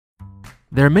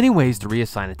There are many ways to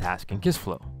reassign a task in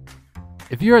KissFlow.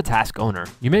 If you're a task owner,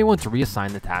 you may want to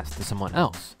reassign the task to someone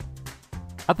else.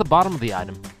 At the bottom of the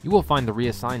item, you will find the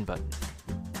Reassign button.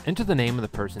 Enter the name of the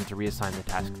person to reassign the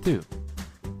task to.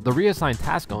 The reassigned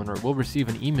task owner will receive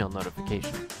an email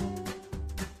notification.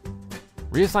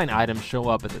 Reassigned items show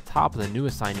up at the top of the new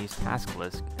assignee's task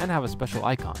list and have a special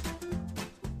icon.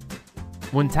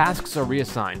 When tasks are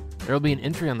reassigned, there will be an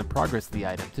entry on the progress of the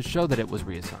item to show that it was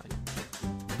reassigned.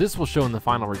 This will show in the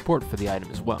final report for the item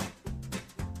as well.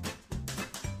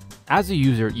 As a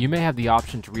user, you may have the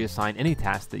option to reassign any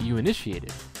task that you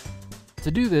initiated.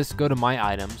 To do this, go to My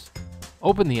Items,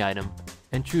 open the item,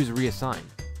 and choose Reassign.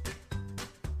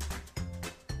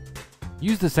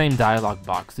 Use the same dialog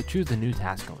box to choose the new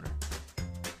task owner.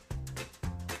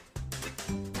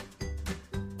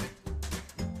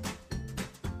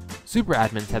 Super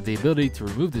admins have the ability to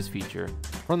remove this feature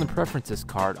from the Preferences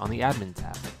card on the Admin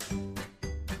tab.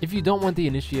 If you don't want the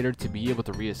initiator to be able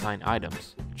to reassign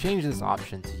items, change this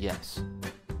option to Yes.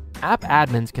 App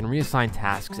admins can reassign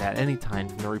tasks at any time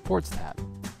from the Reports tab.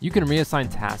 You can reassign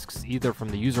tasks either from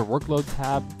the User Workload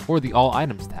tab or the All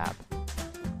Items tab.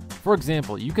 For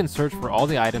example, you can search for all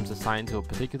the items assigned to a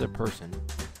particular person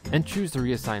and choose to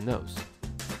reassign those.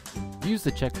 Use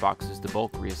the checkboxes to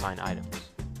bulk reassign items.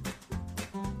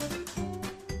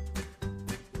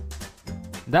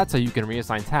 That's how you can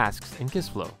reassign tasks in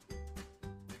KissFlow.